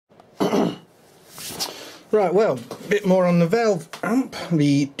Right, well, a bit more on the valve amp,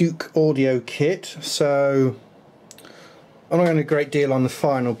 the Douk audio kit. So I'm not going to do a great deal on the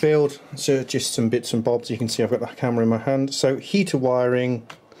final build, so just some bits and bobs. You can see I've got the camera in my hand. So heater wiring,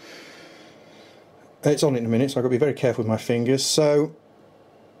 it's on in a minute, so I've got to be very careful with my fingers. So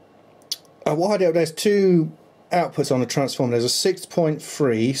I wired it up. There's two outputs on the transformer. There's a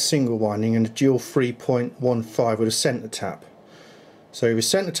 6.3 single winding and a dual 3.15 with a centre tap. So the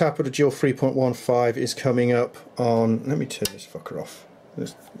centre tap of the dual 3.15 is coming up on, let me turn this fucker off.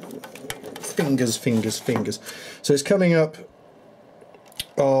 Fingers. So it's coming up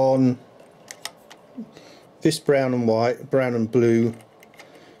on this brown and white, brown and blue,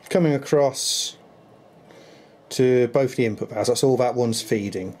 coming across to both the input valves. That's all that one's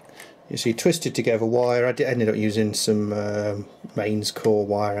feeding. You see, twisted together wire. I ended up using some mains core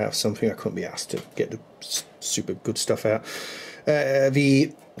wire out of something. I couldn't be asked to get the super good stuff out.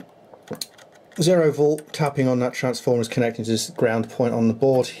 The 0 volt tapping on that transformer is connecting to this ground point on the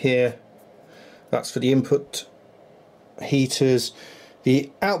board here. That's for the input heaters.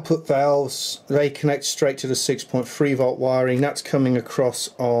 The output valves, they connect straight to the 6.3 volt wiring. That's coming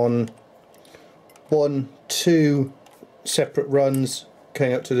across on 2 separate runs,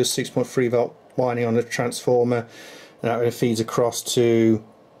 going up to the 6.3 volt winding on the transformer, and that feeds across to,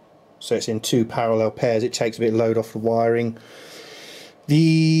 so it's in 2 parallel pairs. It takes a bit of load off the wiring.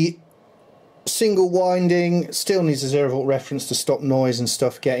 The single winding still needs a 0 volt reference to stop noise and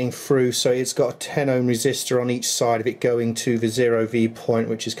stuff getting through, so it's got a 10 ohm resistor on each side of it going to the 0V point,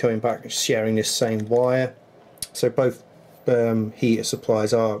 which is coming back sharing this same wire. So both heater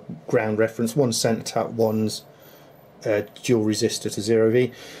supplies are ground reference, one's centre tap, one's dual resistor to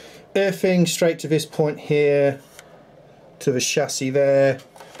 0V. Earthing straight to this point here, to the chassis there,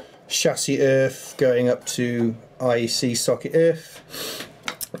 chassis earth going up to IEC socket earth.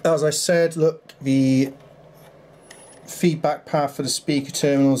 As I said, look, the feedback path for the speaker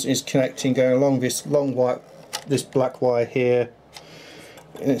terminals is connecting, going along this long white, this black wire here,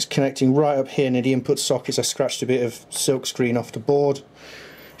 and it's connecting right up here near the input sockets. I scratched a bit of silk screen off the board.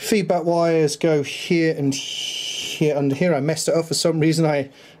 Feedback wires go here and here under here. I messed it up for some reason. I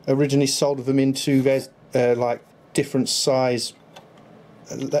originally soldered them into there's like different size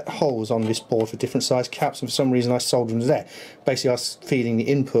holes on this board for different size caps, and for some reason I soldered them there. Basically I was feeding the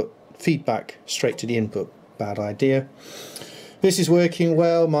input feedback straight to the input. Bad idea. This is working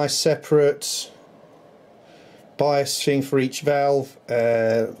well. My separate bias thing for each valve,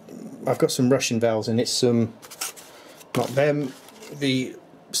 I've got some Russian valves in it, some, not them, the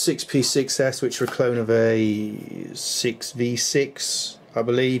 6P6S, which are a clone of a 6V6 I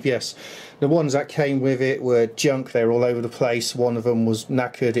believe, yes. The ones that came with it were junk, they were all over the place. One of them was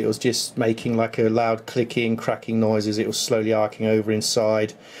knackered, it was just making like a loud clicking, cracking noises, it was slowly arcing over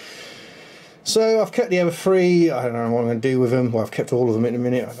inside. So I've kept the other 3, I don't know what I'm going to do with them. Well, I've kept all of them in a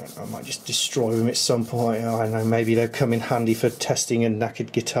minute, I might just destroy them at some point. I don't know, maybe they'll come in handy for testing a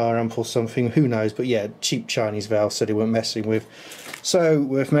knackered guitar amp or something, who knows. But yeah, cheap Chinese valves, so they weren't messing with. So,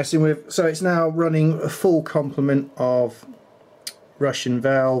 worth messing with. So it's now running a full complement of Russian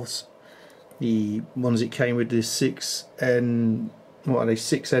valves. The ones it came with, the 6N, what are they,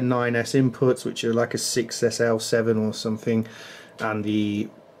 6N9S inputs, which are like a 6SL7 or something, and the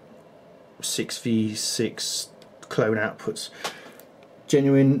 6V6 clone outputs.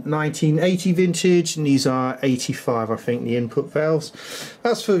 Genuine 1980 vintage, and these are 85, I think, the input valves.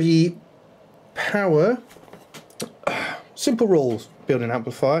 As for the power, simple rules, build an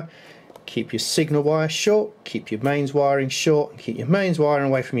amplifier. Keep your signal wire short, keep your mains wiring short, and keep your mains wiring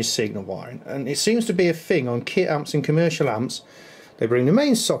away from your signal wiring. And it seems to be a thing on kit amps and commercial amps. They bring the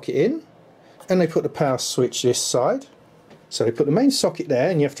main socket in and they put the power switch this side. So they put the main socket there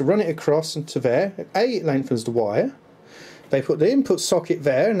and you have to run it across and to there. It lengthens the wire. They put the input socket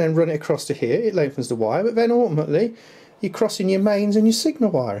there and then run it across to here. It lengthens the wire, but then ultimately you're crossing your mains and your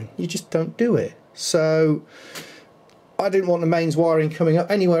signal wiring. You just don't do it. So I didn't want the mains wiring coming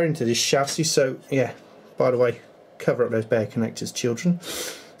up anywhere into this chassis, so yeah, by the way, cover up those bare connectors, children.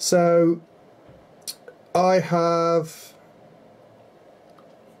 So I have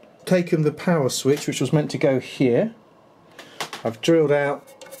taken the power switch, which was meant to go here. I've drilled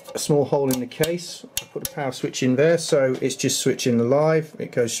out a small hole in the case, I put the power switch in there, so it's just switching the live.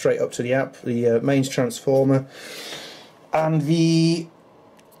 It goes straight up to the amp, the mains transformer, and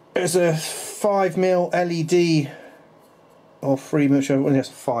there's a 5mm LED. Or 3mm, well, that's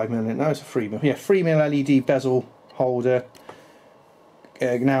a 5mm, no, it's a 3mm, yeah, 3mm LED bezel holder.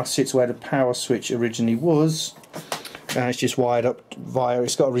 Now sits where the power switch originally was, and it's just wired up via,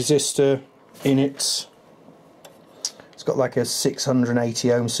 it's got a resistor in it, It's got like a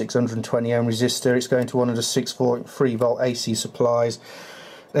 680 ohm, 620 ohm resistor. It's going to one of the 6.3 volt AC supplies.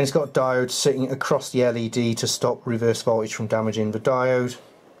 Then it's got a diode sitting across the LED to stop reverse voltage from damaging the diode.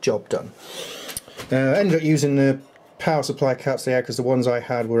 Job done. Ended up using the power supply caps they had because the ones I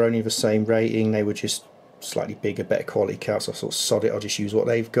had were only the same rating. They were just slightly bigger, better quality caps. I thought, sod it, I'll just use what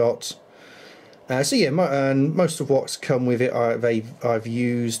they've got. So yeah, and most of what's come with it I've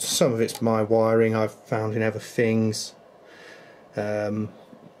used. Some of it's my wiring I've found in other things. Yeah,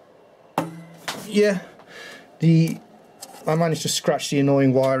 I managed to scratch the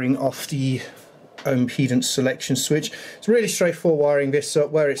annoying wiring off the impedance selection switch. It's really straightforward wiring this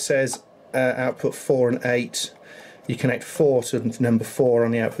up. Where it says output 4 and 8, you connect 4 to number 4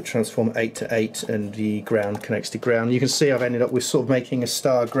 on the output transformer, 8 to 8, and the ground connects to ground. You can see I've ended up with sort of making a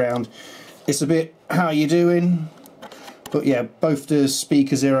star ground. It's a bit how you doing, but yeah, both the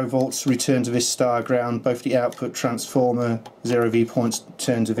speaker 0 volts return to this star ground, both the output transformer 0 V points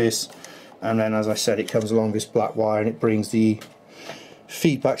turn to this, and then as I said it comes along this black wire and it brings the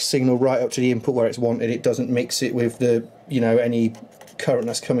feedback signal right up to the input where it's wanted. It doesn't mix it with the, you know, any current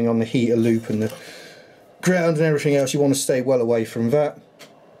that's coming on the heater loop and the ground and everything else. You want to stay well away from that.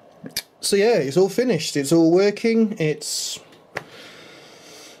 So yeah, it's all finished, it's all working. It's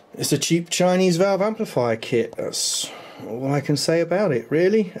a cheap Chinese valve amplifier kit. That's all I can say about it,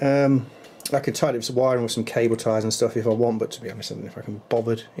 really. I could tidy up some wiring with some cable ties and stuff if I want, but to be honest, I don't know if I can be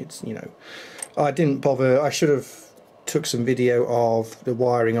bothered. It's, you know, I didn't bother. I should have took some video of the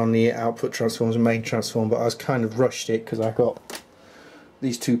wiring on the output transformers and main transformer, but I was kind of rushed it because I got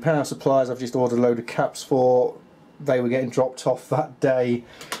these two power supplies I've just ordered a load of caps for. They were getting dropped off that day.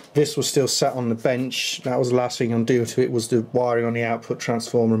 This was still sat on the bench. That was the last thing I'm doing to it, was the wiring on the output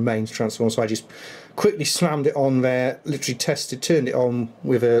transformer and mains transformer. So I just quickly slammed it on there, literally tested, turned it on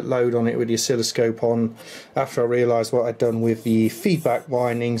with a load on it with the oscilloscope on after I realised what I'd done with the feedback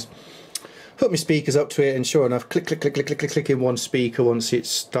windings. Put my speakers up to it, and sure enough, click, click, click, click, click, click, click in one speaker once it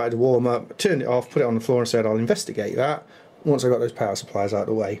started to warm up. Turned it off, put it on the floor and said I'll investigate that once I got those power supplies out of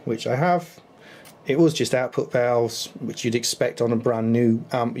the way, which I have. It was just output valves, which you'd expect on a brand new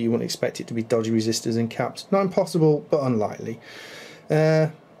amp. You wouldn't expect it to be dodgy resistors and caps. Not impossible, but unlikely.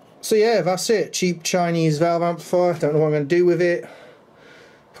 So yeah, that's it. Cheap Chinese valve amplifier. Don't know what I'm going to do with it.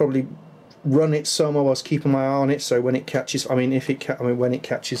 Probably run it somewhere whilst keeping my eye on it, so when it catches, when it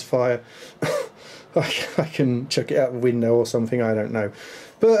catches fire, I can chuck it out the window or something. I don't know.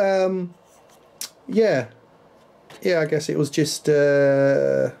 But yeah, I guess it was just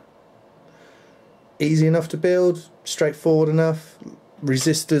easy enough to build, straightforward enough.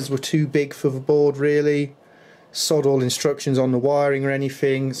 Resistors were too big for the board, really. Sod all instructions on the wiring or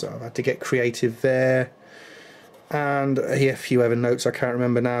anything, so I've had to get creative there. And yeah, a few other notes I can't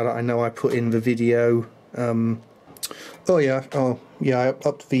remember now that I know I put in the video. Oh yeah, I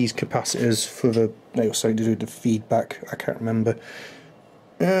upped these capacitors for the, they were something to do with the feedback, I can't remember.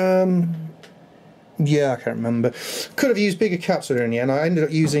 Yeah, I can't remember. Could have used bigger caps in the end. I ended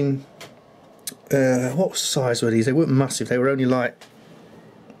up using what size were these? They weren't massive, they were only like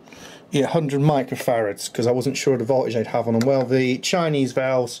 100 microfarads, because I wasn't sure of the voltage I'd have on them. Well, the Chinese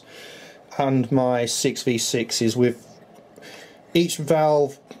valves and my 6v6s, with each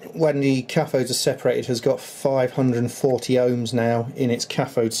valve, when the cathodes are separated, has got 540 ohms now in its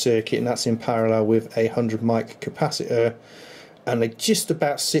cathode circuit, and that's in parallel with a 100 mic capacitor, and they just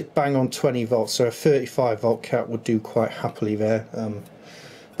about sit bang on 20 volts, so a 35 volt cap would do quite happily there.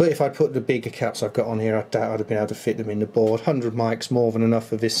 But if I put the bigger caps I've got on here, I doubt I'd have been able to fit them in the board. 100 mics more than enough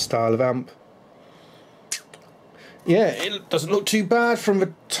for this style of amp. Yeah, it doesn't look too bad from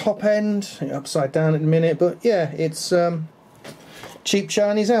the top end, upside down at the minute, but yeah, it's cheap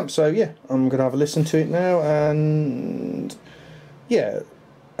Chinese amp, so yeah, I'm going to have a listen to it now. And yeah,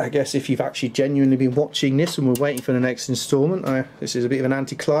 I guess if you've actually genuinely been watching this and we're waiting for the next instalment, this is a bit of an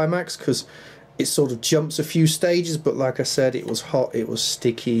anticlimax, because it sort of jumps a few stages, but like I said, it was hot, it was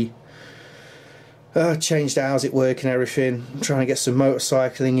sticky. Changed hours at work and everything, trying to get some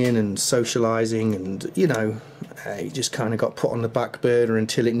motorcycling in and socialising, and you know, it just kind of got put on the back burner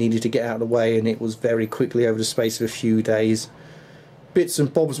until it needed to get out of the way, and it was very quickly, over the space of a few days, bits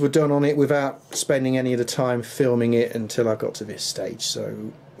and bobs were done on it without spending any of the time filming it until I got to this stage.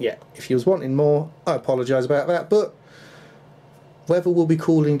 So yeah, if you was wanting more, I apologise about that, but weather will be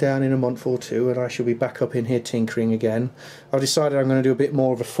cooling down in a month or two and I shall be back up in here tinkering again. I've decided I'm going to do a bit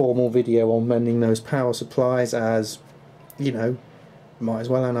more of a formal video on mending those power supplies, as, you know, might as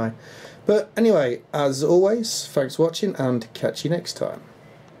well, ain't I? But anyway, as always, thanks for watching and catch you next time.